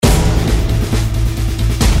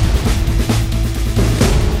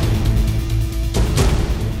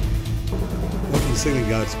Sealing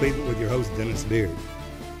God's People with your host, Dennis Beard.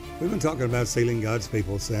 We've been talking about sealing God's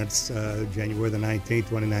people since January the 19th,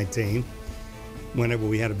 2019, whenever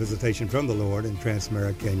we had a visitation from the Lord in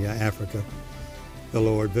Transmara, Kenya, Africa. The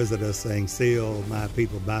Lord visited us saying, seal my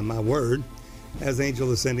people by my word, as the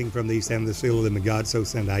angel ascending from the east having the seal of them of God, so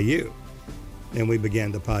send I you. And we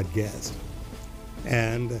began the podcast.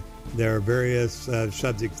 And there are various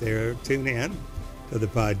subjects there. Tune in to the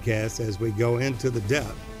podcast as we go into the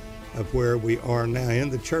depth of where we are now in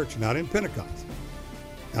the church, not in Pentecost,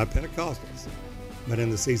 not Pentecostals, but in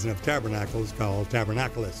the season of tabernacles called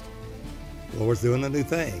Tabernacleist. The Lord's doing a new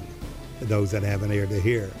thing to those that have an ear to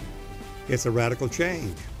hear. It's a radical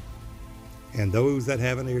change. And those that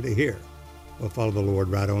have an ear to hear will follow the Lord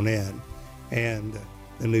right on in. And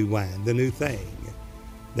the new wine, the new thing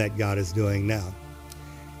that God is doing now.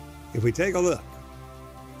 If we take a look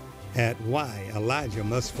at why Elijah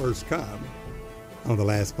must first come, on the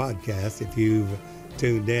last podcast, if you've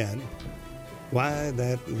tuned in, why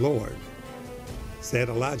that Lord said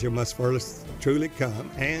Elijah must first truly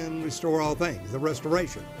come and restore all things, the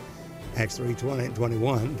restoration. Acts 3:20 and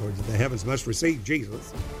 21, for the heavens must receive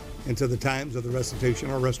Jesus into the times of the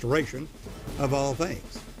restitution or restoration of all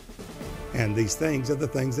things. And these things are the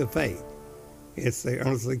things of faith. It's the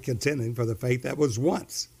earnestly contending for the faith that was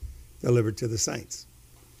once delivered to the saints.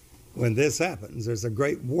 When this happens, there's a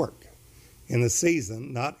great work in the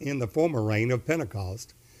season, not in the former reign of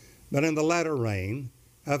Pentecost, but in the latter reign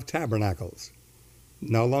of tabernacles.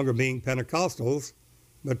 No longer being Pentecostals,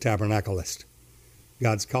 but tabernacleists.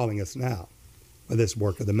 God's calling us now for this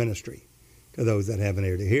work of the ministry to those that have an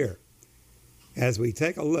ear to hear. As we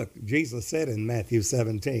take a look, Jesus said in Matthew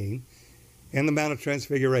 17, in the Mount of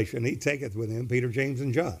Transfiguration, he taketh with him Peter, James,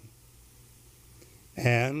 and John.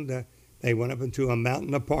 And they went up into a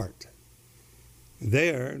mountain apart.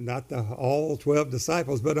 There, not all 12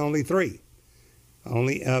 disciples, but only 3,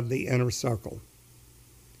 only of the inner circle.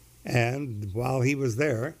 And while he was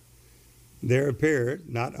there appeared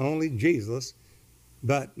not only Jesus,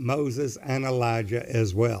 but Moses and Elijah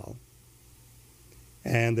as well.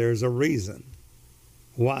 And there's a reason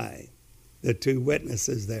why the 2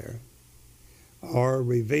 witnesses there are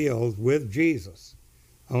revealed with Jesus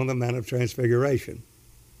on the Mount of Transfiguration.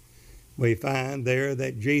 We find there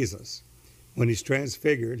that Jesus, when he's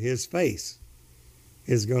transfigured, his face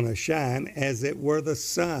is going to shine as it were the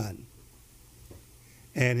sun,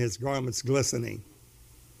 and his garments glistening.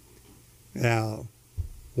 Now,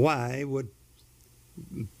 why would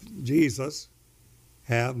Jesus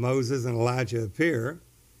have Moses and Elijah appear,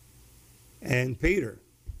 and Peter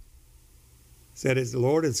said,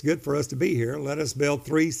 Lord, it's good for us to be here. Let us build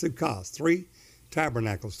 3 sukkahs, 3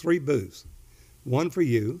 tabernacles, 3 booths, one for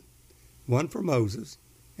you, one for Moses,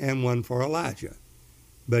 and one for Elijah.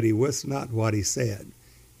 But he wist not what he said.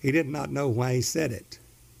 He did not know why he said it.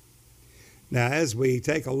 Now, as we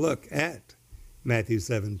take a look at Matthew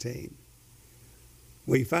 17,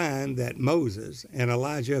 we find that Moses and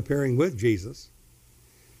Elijah appearing with Jesus,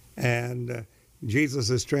 and Jesus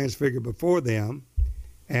is transfigured before them,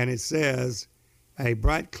 and it says, a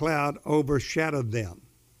bright cloud overshadowed them.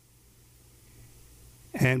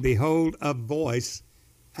 And behold, a voice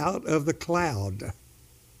out of the cloud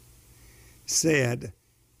said,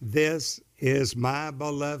 this is my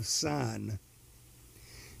beloved Son,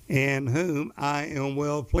 in whom I am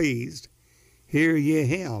well pleased. Hear ye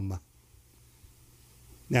him.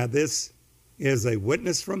 Now this is a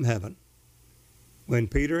witness from heaven. When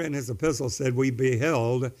Peter in his epistle said, we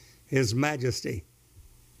beheld his majesty,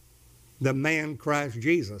 the man Christ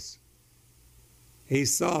Jesus. He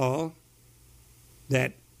saw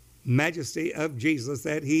that majesty of Jesus,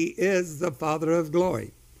 that he is the Father of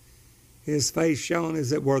glory. His face shone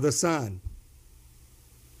as it were the sun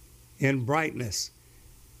in brightness.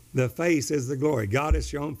 The face is the glory. God has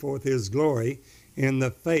shown forth his glory in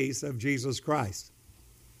the face of Jesus Christ.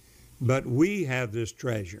 But we have this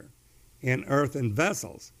treasure in earthen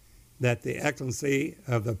vessels, that the excellency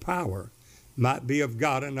of the power might be of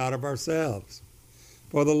God and not of ourselves.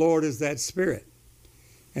 For the Lord is that Spirit,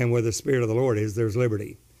 and where the Spirit of the Lord is, there's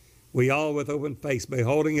liberty. We all with open face,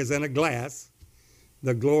 beholding as in a glass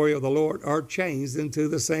the glory of the Lord, are changed into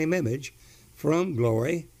the same image from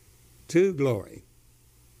glory to glory.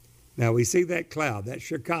 Now we see that cloud, that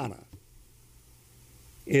Shekinah,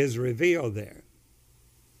 is revealed there.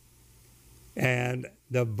 And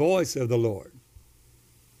the voice of the Lord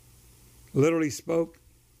literally spoke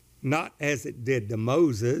not as it did to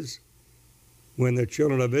Moses when the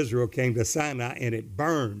children of Israel came to Sinai and it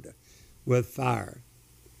burned with fire.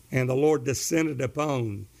 And the Lord descended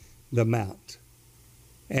upon the mount.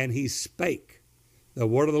 And he spake. The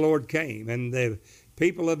word of the Lord came. And the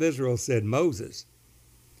people of Israel said, Moses,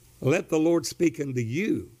 Let the Lord speak unto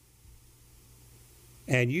you,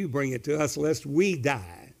 and you bring it to us, lest we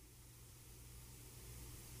die.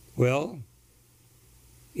 Well,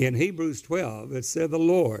 in Hebrews 12, it said the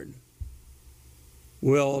Lord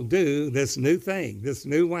will do this new thing, this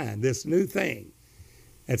new wine, this new thing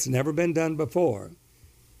that's never been done before.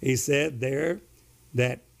 He said there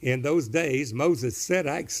that in those days Moses said,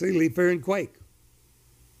 I exceedingly fear and quake.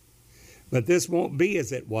 But this won't be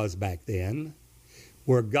as it was back then,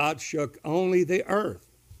 where God shook only the earth.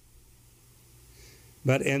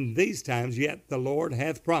 But in these times, yet the Lord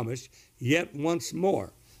hath promised, yet once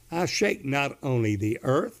more, I shake not only the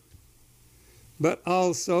earth, but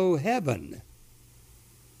also heaven.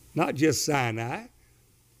 Not just Sinai,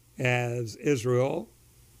 as Israel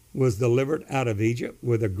was delivered out of Egypt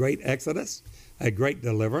with a great exodus, a great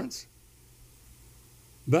deliverance.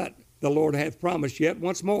 But the Lord hath promised yet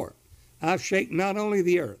once more, I shake not only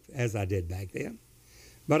the earth, as I did back then,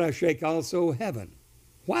 but I shake also heaven.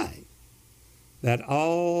 Why? That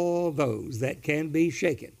all those that can be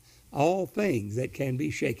shaken, all things that can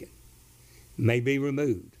be shaken, may be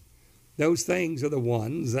removed. Those things are the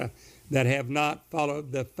ones that have not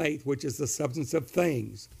followed the faith which is the substance of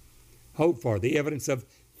things hoped for, the evidence of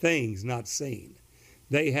things not seen.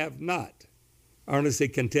 They have not earnestly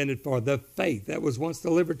contended for the faith that was once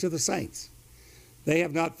delivered to the saints. They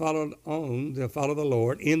have not followed on to follow the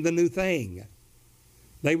Lord in the new thing.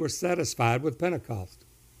 They were satisfied with Pentecost.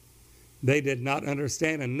 They did not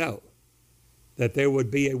understand and know that there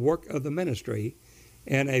would be a work of the ministry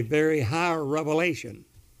and a very higher revelation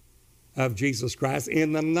of Jesus Christ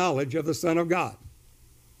in the knowledge of the Son of God.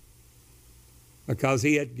 Because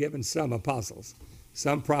he had given some apostles,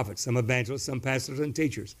 some prophets, some evangelists, some pastors and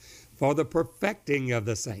teachers for the perfecting of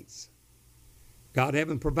the saints. God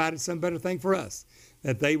having provided some better thing for us,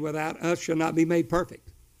 that they without us shall not be made perfect.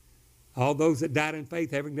 All those that died in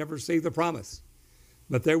faith having never received the promise.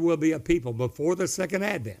 But there will be a people before the second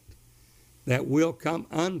advent that will come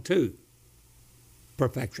unto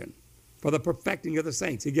perfection, for the perfecting of the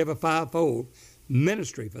saints. He gave a fivefold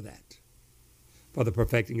ministry for that. For the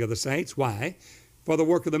perfecting of the saints. Why? For the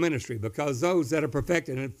work of the ministry. Because those that are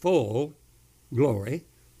perfected in full glory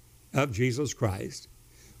of Jesus Christ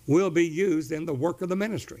will be used in the work of the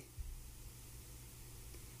ministry.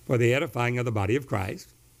 For the edifying of the body of Christ,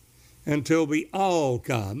 until we all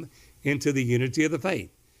come into the unity of the faith.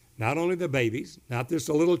 Not only the babies, not just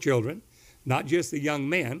the little children, not just the young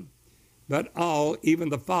men, but all, even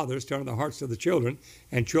the fathers, turn the hearts to the children,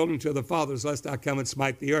 and children to the fathers, lest I come and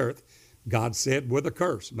smite the earth, God said, with a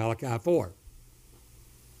curse, Malachi 4.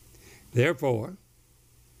 Therefore,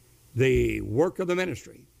 the work of the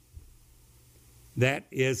ministry that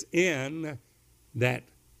is in that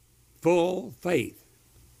full faith,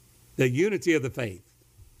 the unity of the faith,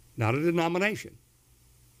 not a denomination,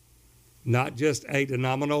 not just a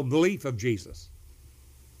denominational belief of Jesus,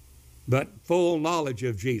 but full knowledge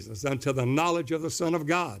of Jesus unto the knowledge of the Son of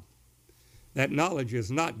God. That knowledge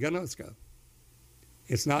is not gnosko.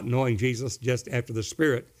 It's not knowing Jesus just after the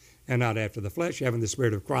Spirit and not after the flesh, having the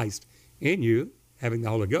Spirit of Christ in you, having the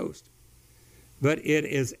Holy Ghost. But it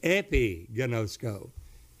is epignosko,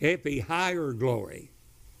 higher glory,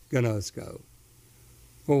 gnosko.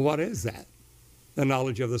 Well, what is that? The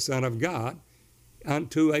knowledge of the Son of God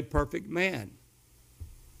unto a perfect man,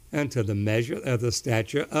 unto the measure of the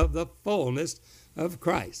stature of the fullness of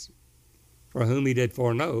Christ. For whom he did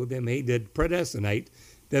foreknow, them he did predestinate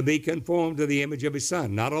to be conformed to the image of his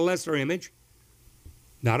Son. Not a lesser image,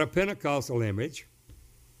 not a Pentecostal image,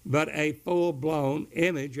 but a full-blown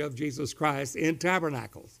image of Jesus Christ in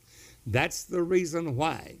tabernacles. That's the reason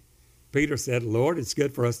why Peter said, Lord, it's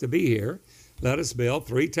good for us to be here. Let us build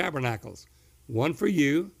 3 tabernacles, one for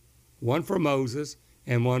you, one for Moses,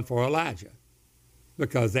 and one for Elijah,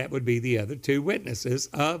 because that would be the other 2 witnesses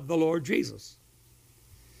of the Lord Jesus.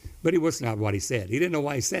 But it was not what he said. He didn't know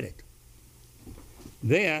why he said it.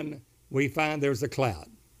 Then we find there's a cloud,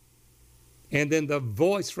 and then the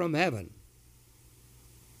voice from heaven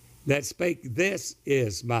that spake, this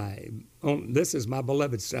is my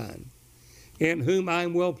beloved Son, in whom I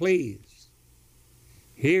am well pleased.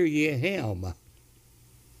 Hear ye him.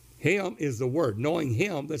 Him is the word, knowing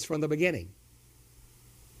him that's from the beginning.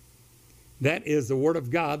 That is the word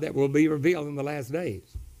of God that will be revealed in the last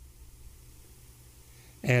days.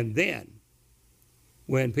 And then,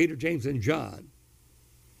 when Peter, James, and John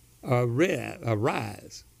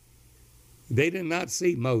arise, they did not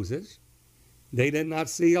see Moses. They did not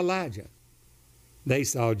see Elijah. They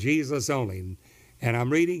saw Jesus only. And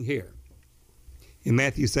I'm reading here in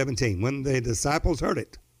Matthew 17. When the disciples heard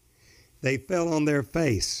it, they fell on their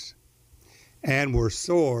face and were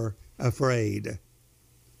sore afraid.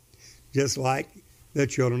 just like the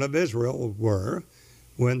children of Israel were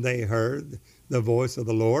when they heard the voice of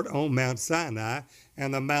the Lord on Mount Sinai,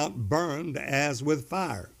 and the mount burned as with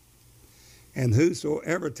fire. And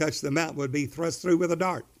whosoever touched the mount would be thrust through with a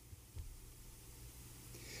dart.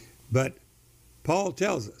 But Paul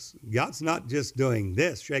tells us God's not just doing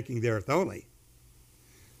this, shaking the earth only,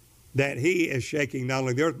 that he is shaking not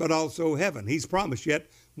only the earth, but also heaven. He's promised yet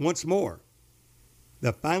once more.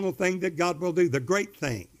 The final thing that God will do, the great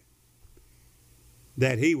thing,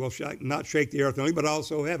 that he will not shake the earth only, but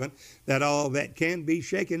also heaven, that all that can be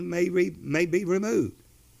shaken may be removed,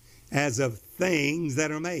 as of things that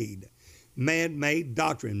are made. Man-made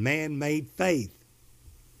doctrine, man-made faith,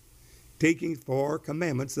 teaching for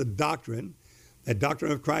commandments, the doctrine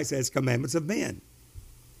of Christ as commandments of men,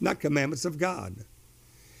 not commandments of God.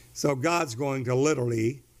 So God's going to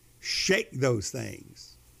literally shake those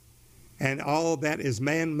things, and all that is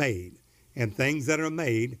man-made and things that are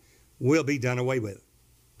made will be done away with.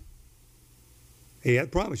 He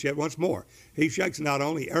had promised yet once more. He shakes not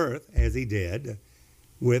only earth, as he did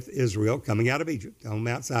with Israel coming out of Egypt on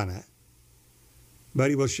Mount Sinai, but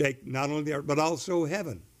he will shake not only the earth, but also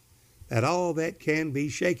heaven, that all that can be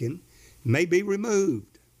shaken may be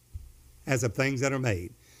removed as of things that are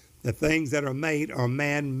made. The things that are made are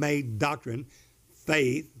man-made doctrine,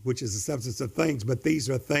 faith, which is the substance of things, but these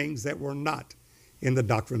are things that were not in the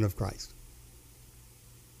doctrine of Christ.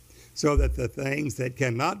 So that the things that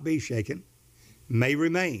cannot be shaken may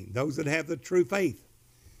remain, those that have the true faith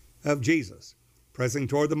of Jesus, pressing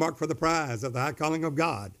toward the mark for the prize of the high calling of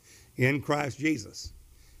God in Christ Jesus.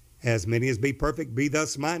 As many as be perfect, be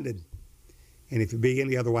thus minded. And if you be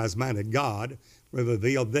any otherwise minded, God will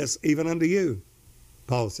reveal this even unto you,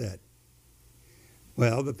 Paul said.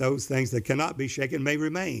 Well, that those things that cannot be shaken may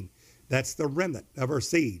remain. That's the remnant of her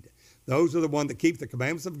seed. Those are the ones that keep the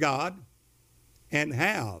commandments of God and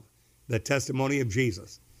have the testimony of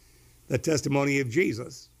Jesus. The testimony of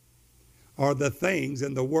Jesus are the things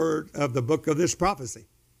in the word of the book of this prophecy.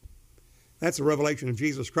 That's a revelation of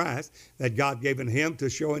Jesus Christ that God gave in him to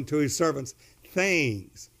show unto his servants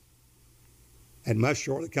things that must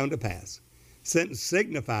shortly come to pass. Sent and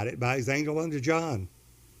signified it by his angel unto John.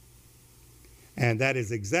 And that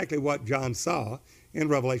is exactly what John saw in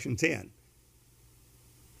Revelation 10.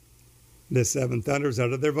 The seven thunders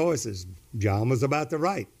uttered their voices. John was about to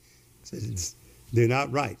write. He says, do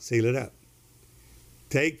not write, seal it up.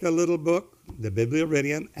 Take the little book, the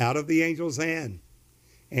Biblioridion, out of the angel's hand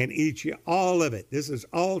and eat ye all of it. This is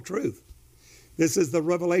all truth. This is the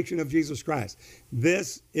revelation of Jesus Christ.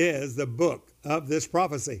 This is the book of this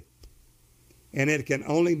prophecy. And it can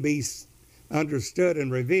only be understood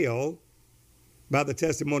and revealed by the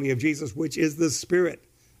testimony of Jesus, which is the spirit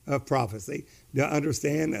of prophecy, to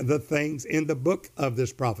understand the things in the book of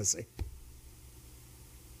this prophecy.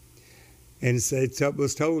 And it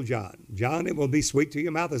was told John, it will be sweet to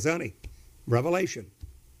your mouth as honey. Revelation.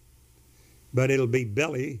 But it'll be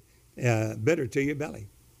bitter to your belly.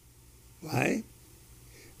 Why?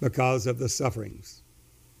 Because of the sufferings,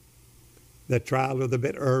 the trial of the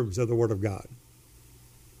bitter herbs of the Word of God.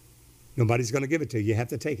 Nobody's going to give it to you. You have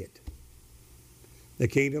to take it. The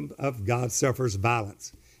kingdom of God suffers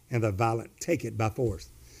violence, and the violent take it by force.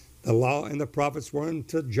 The law and the prophets were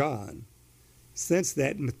unto John. Since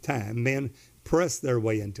that time, men press their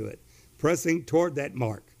way into it, pressing toward that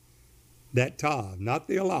mark, that Tav, not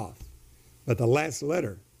the Aleph, but the last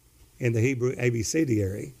letter in the Hebrew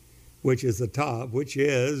abecedary, which is the Tav, which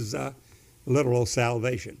is literal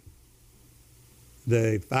salvation.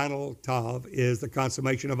 The final Tav is the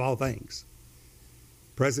consummation of all things,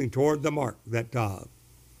 pressing toward the mark, that Tav,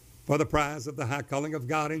 for the prize of the high calling of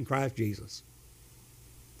God in Christ Jesus.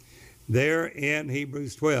 There in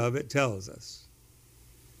Hebrews 12, it tells us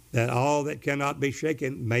that all that cannot be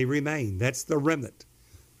shaken may remain. That's the remnant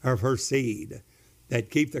of her seed that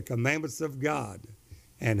keep the commandments of God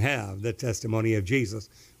and have the testimony of Jesus,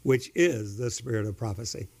 which is the spirit of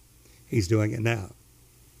prophecy. He's doing it now.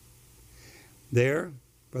 There,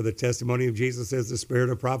 for the testimony of Jesus is the spirit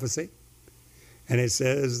of prophecy. And it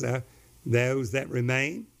says, those that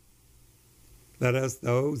remain, let us,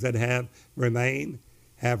 those that have remained,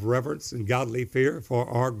 have reverence and godly fear, for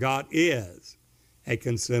our God is a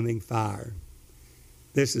consuming fire.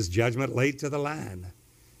 This is judgment laid to the line,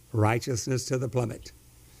 righteousness to the plummet,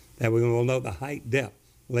 that we will know the height, depth,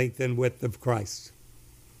 length, and width of Christ.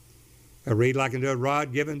 A reed like unto a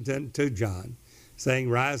rod given to John, saying,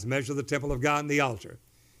 rise, measure the temple of God and the altar,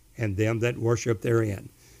 and them that worship therein.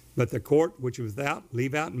 But the court which is without,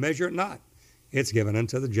 leave out and measure it not. It's given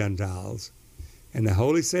unto the Gentiles. And the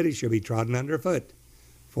holy city shall be trodden under foot.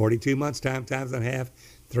 42 months, times and a half,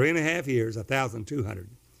 3.5 years, 1,200.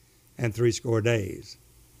 and 60 days.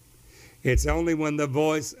 It's only when the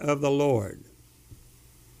voice of the Lord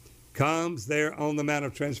comes there on the Mount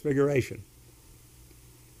of Transfiguration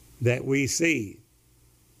that we see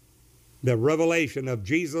the revelation of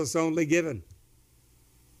Jesus only given.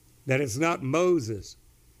 That it's not Moses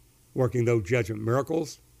working those judgment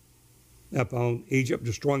miracles upon Egypt,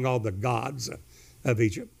 destroying all the gods of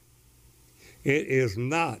Egypt. It is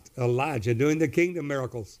not Elijah doing the kingdom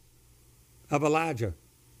miracles of Elijah.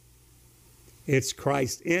 It's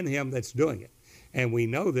Christ in him that's doing it. And we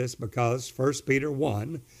know this because 1 Peter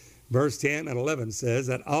 1, verse 10 and 11 says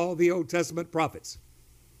that all the Old Testament prophets,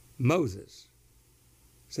 Moses,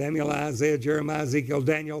 Samuel, Isaiah, Jeremiah, Ezekiel,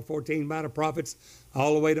 Daniel, 14 minor prophets,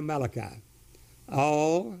 all the way to Malachi,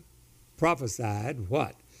 all prophesied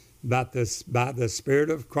what? By the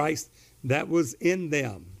Spirit of Christ that was in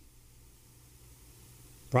them.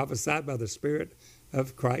 Prophesied by the Spirit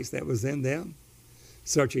of Christ that was in them,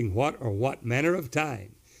 searching what manner of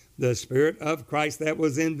time the Spirit of Christ that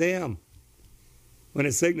was in them, when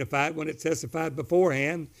it testified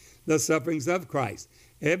beforehand the sufferings of Christ.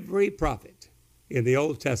 Every prophet in the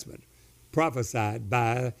Old Testament prophesied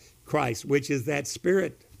by Christ, which is that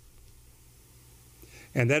Spirit.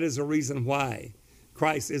 And that is the reason why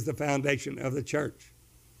Christ is the foundation of the church.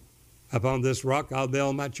 Upon this rock I'll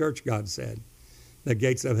build my church, God said. The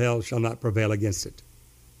gates of hell shall not prevail against it.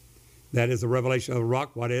 That is the revelation of the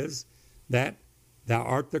rock. What is? That thou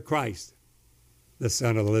art the Christ, the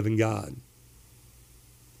Son of the living God.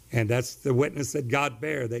 And that's the witness that God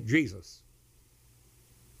bare, that Jesus,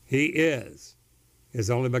 he is his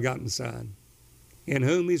only begotten Son, in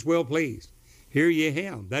whom he's well pleased. Hear ye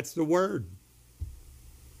him. That's the word.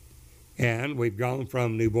 And we've gone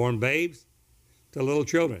from newborn babes to little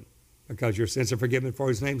children, because your sins are forgiven for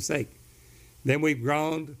his name's sake. Then we've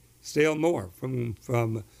grown still more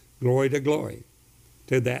from glory to glory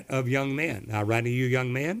to that of young men. I write to you,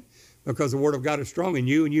 young men, because the word of God is strong in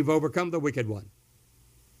you, and you've overcome the wicked one.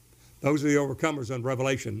 Those are the overcomers in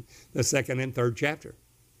Revelation, the 2nd and 3rd chapter.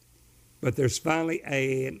 But there's finally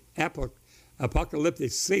an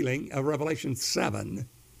apocalyptic sealing of Revelation 7,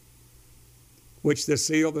 which to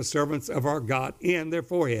seal the servants of our God in their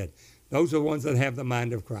forehead. Those are the ones that have the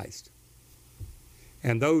mind of Christ.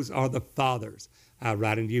 And those are the fathers. I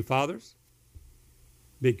write unto you, fathers,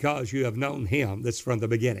 because you have known him that's from the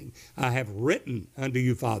beginning. I have written unto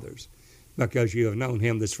you, fathers, because you have known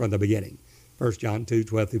him that's from the beginning. 1 John 2,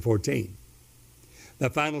 12-14. The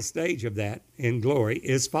final stage of that in glory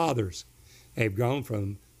is fathers. They've gone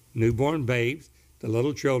from newborn babes to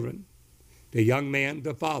little children to young men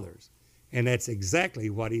to fathers. And that's exactly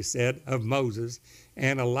what he said of Moses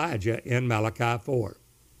and Elijah in Malachi 4.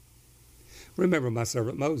 Remember my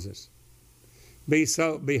servant Moses.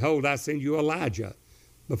 Behold, I send you Elijah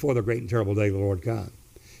before the great and terrible day of the Lord come.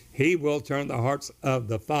 He will turn the hearts of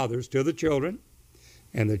the fathers to the children,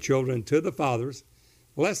 and the children to the fathers,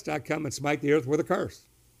 lest I come and smite the earth with a curse.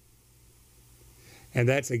 And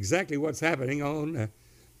that's exactly what's happening on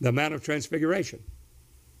the Mount of Transfiguration.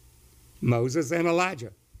 Moses and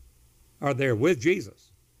Elijah are there with Jesus.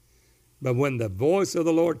 But when the voice of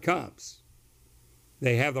the Lord comes,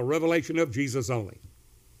 they have the revelation of Jesus only.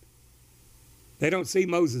 They don't see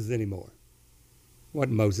Moses anymore.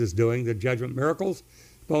 Wasn't Moses doing the judgment miracles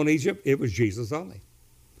upon Egypt? It was Jesus only.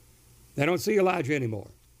 They don't see Elijah anymore.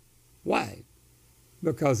 Why?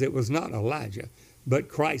 Because it was not Elijah, but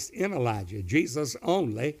Christ in Elijah, Jesus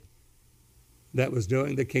only, that was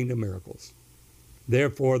doing the kingdom miracles.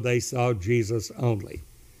 Therefore, they saw Jesus only.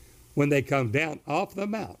 When they come down off the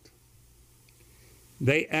mount,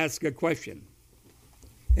 they ask a question.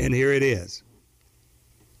 And here it is.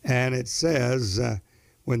 And it says,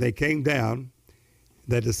 when they came down,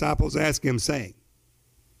 the disciples asked him, saying,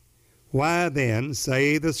 why then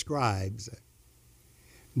say the scribes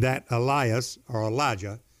that Elias or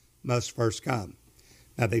Elijah must first come?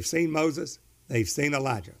 Now they've seen Moses, they've seen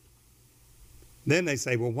Elijah. Then they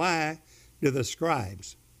say, well, why do the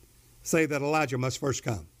scribes say that Elijah must first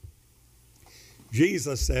come?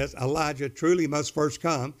 Jesus says Elijah truly must first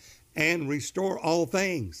come and restore all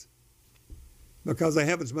things, because the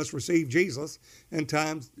heavens must receive Jesus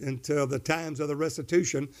until the times of the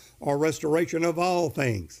restitution or restoration of all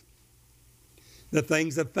things. The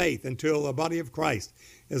things of faith, until the body of Christ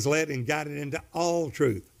is led and guided into all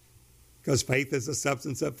truth, because faith is the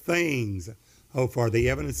substance of things hoped for, the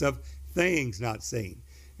evidence of things not seen,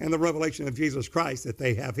 and the revelation of Jesus Christ that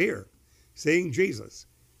they have here, seeing Jesus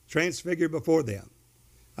transfigured before them,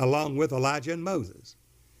 along with Elijah and Moses.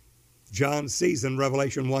 John sees in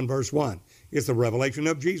Revelation 1, verse 1, it's the revelation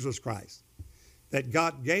of Jesus Christ that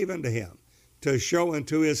God gave unto him to show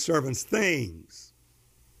unto his servants things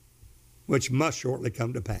which must shortly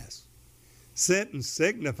come to pass, sent and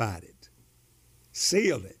signified it,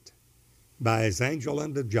 sealed it by his angel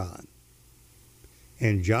unto John.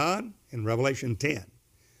 And John, in Revelation 10,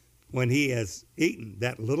 when he has eaten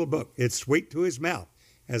that little book, it's sweet to his mouth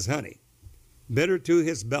as honey, bitter to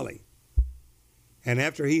his belly. And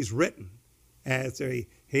after he's written, after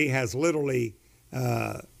he has literally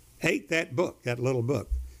ate that book, that little book,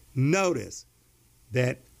 notice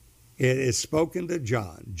that it is spoken to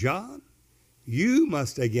John. John, you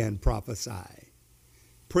must again prophesy,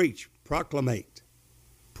 preach, proclamate,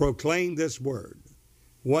 proclaim this word,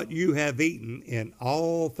 what you have eaten in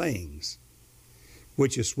all things,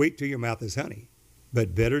 which is sweet to your mouth as honey,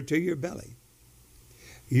 but bitter to your belly.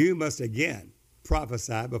 You must again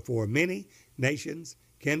prophesy before many nations,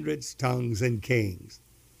 kindreds, tongues, and kings.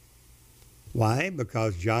 Why?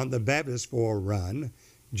 Because John the Baptist forerun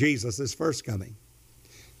Jesus' first coming.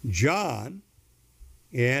 John,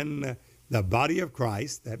 in the body of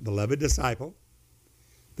Christ, that beloved disciple,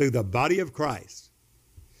 through the body of Christ,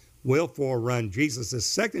 will forerun Jesus'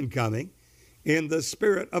 second coming in the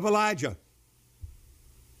spirit of Elijah.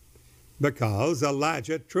 Because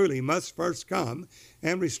Elijah truly must first come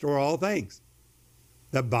and restore all things.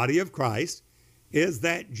 The body of Christ is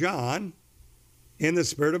that John, in the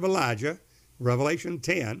spirit of Elijah, Revelation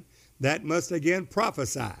 10, that must again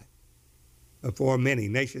prophesy before many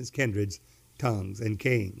nations, kindreds, tongues, and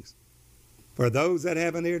kings. For those that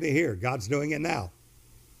have an ear to hear, God's doing it now.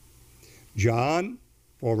 John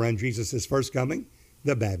forerun Jesus' first coming,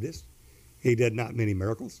 the Baptist. He did not many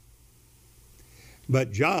miracles.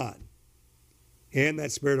 But John, in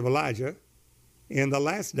that spirit of Elijah, in the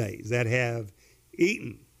last days that have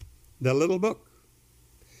eaten the little book,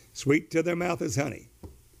 sweet to their mouth as honey,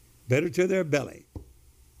 bitter to their belly,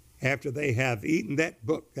 after they have eaten that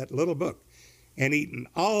book, that little book, and eaten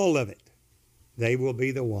all of it, they will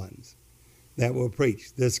be the ones that will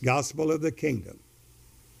preach this gospel of the kingdom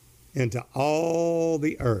into all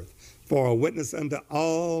the earth for a witness unto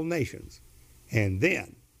all nations. And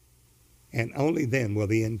then, and only then, will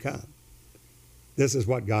the end come. This is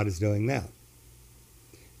what God is doing now.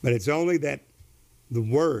 But it's only that the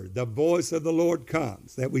word, the voice of the Lord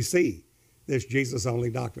comes, that we see this Jesus-only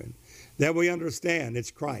doctrine, that we understand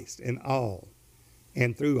it's Christ in all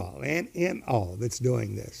and through all and in all that's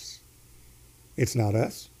doing this. It's not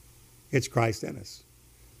us. It's Christ in us.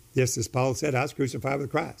 Just as Paul said, I was crucified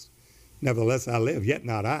with Christ. Nevertheless, I live, yet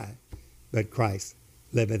not I, but Christ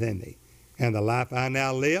liveth in me. And the life I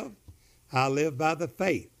now live, I live by the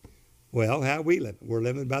faith. Well, how we live? We're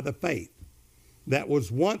living by the faith that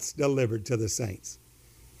was once delivered to the saints.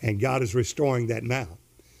 And God is restoring that now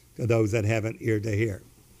to those that have an ear to hear.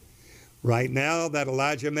 Right now, that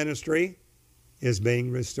Elijah ministry is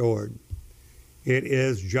being restored. It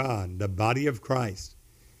is John, the body of Christ,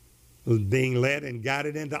 being led and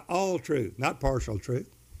guided into all truth, not partial truth,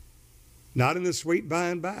 not in the sweet by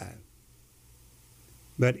and by,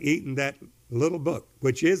 but eating that little book,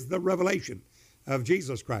 which is the revelation of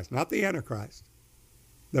Jesus Christ, not the Antichrist,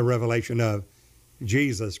 the revelation of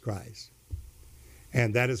Jesus Christ.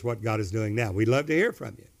 And that is what God is doing now. We'd love to hear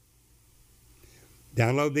from you.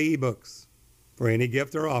 Download the ebooks for any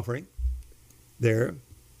gift or offering. There,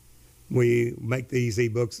 we make these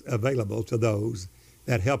ebooks available to those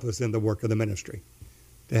that help us in the work of the ministry,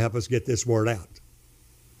 to help us get this word out.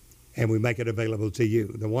 And we make it available to you,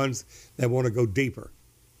 the ones that want to go deeper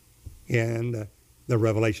in the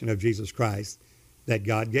revelation of Jesus Christ that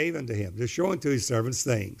God gave unto him, to show unto his servants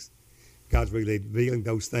things. God's really revealing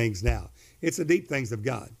those things now. It's the deep things of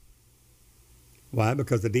God. Why?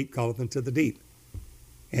 Because the deep calleth unto the deep,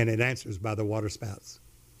 and it answers by the water spouts.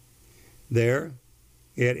 There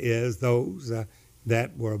it is those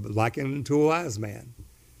that were likened unto a wise man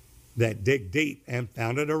that dig deep and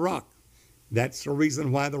founded a rock. That's the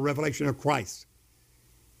reason why the revelation of Christ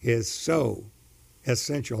is so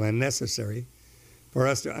essential and necessary for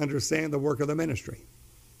us to understand the work of the ministry.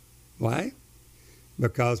 Why?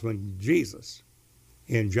 Because when Jesus,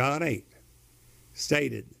 in John 8,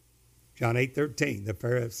 stated, John 8:13, the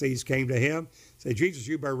Pharisees came to him, said, Jesus,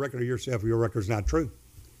 you bear record of yourself, your record's not true.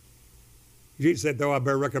 Jesus said, though I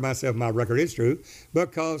bear record of myself, my record is true,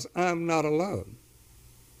 because I'm not alone.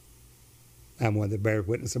 I'm one that beareth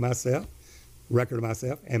witness of myself, record of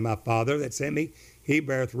myself, and my Father that sent me, he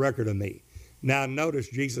beareth record of me. Now notice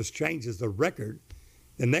Jesus changes the record.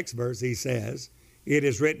 The next verse he says, it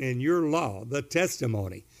is written in your law, the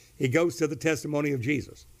testimony. He goes to the testimony of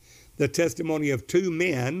Jesus. The testimony of two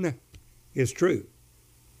men is true.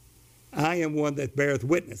 I am one that beareth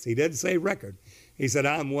witness. He didn't say record. He said,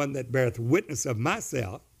 I am one that beareth witness of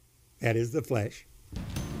myself, that is the flesh,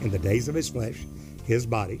 in the days of his flesh, his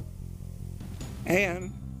body,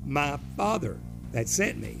 and my Father that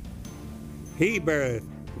sent me, he beareth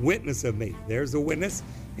witness of me. There's a witness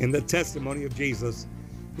in the testimony of Jesus,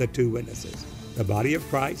 the two witnesses, the body of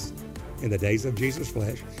Christ in the days of Jesus'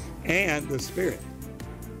 flesh and the Spirit.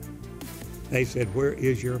 They said, where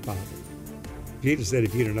is your Father? Jesus said,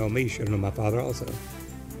 if you don't know me, you should know my Father also.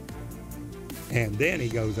 And then he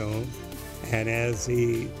goes on, and as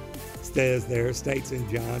he says there, states in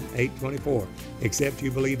John 8:24, except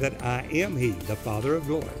you believe that I am he, the Father of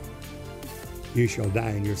glory, you shall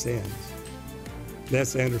die in your sins.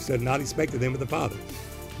 That's understood, not expected them of the Father.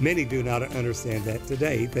 Many do not understand that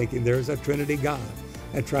today, thinking there is a Trinity God,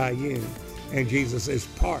 a triune, and Jesus is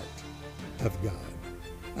part of God,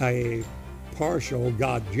 a partial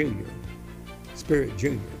God Junior, Spirit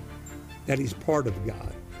Junior, that he's part of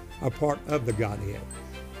God, a part of the Godhead,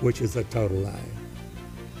 which is a total lie.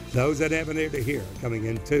 Those that have an ear to hear are coming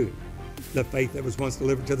into the faith that was once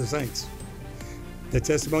delivered to the saints. The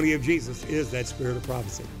testimony of Jesus is that spirit of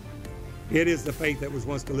prophecy. It is the faith that was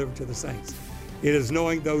once delivered to the saints. It is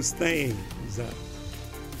knowing those things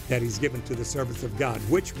that he's given to the servants of God,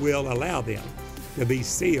 which will allow them to be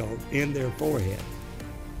sealed in their forehead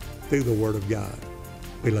through the word of God.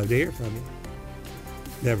 We'd love to hear from you.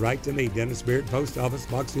 Then write to me, Dennis Beard, Post Office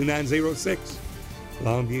Box 2906,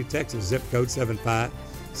 Longview, Texas, zip code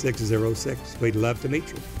 75606. We'd love to meet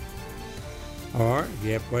you. Or if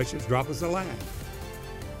you have questions, drop us a line.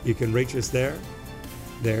 You can reach us there.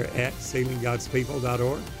 They're at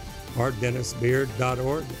sealinggodspeople.org or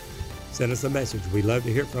dennisbeard.org. Send us a message. We'd love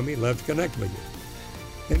to hear from you. Love to connect with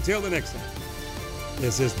you. Until the next time,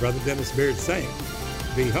 this is Brother Dennis Beard saying,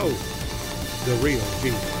 behold the real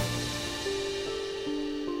Jesus.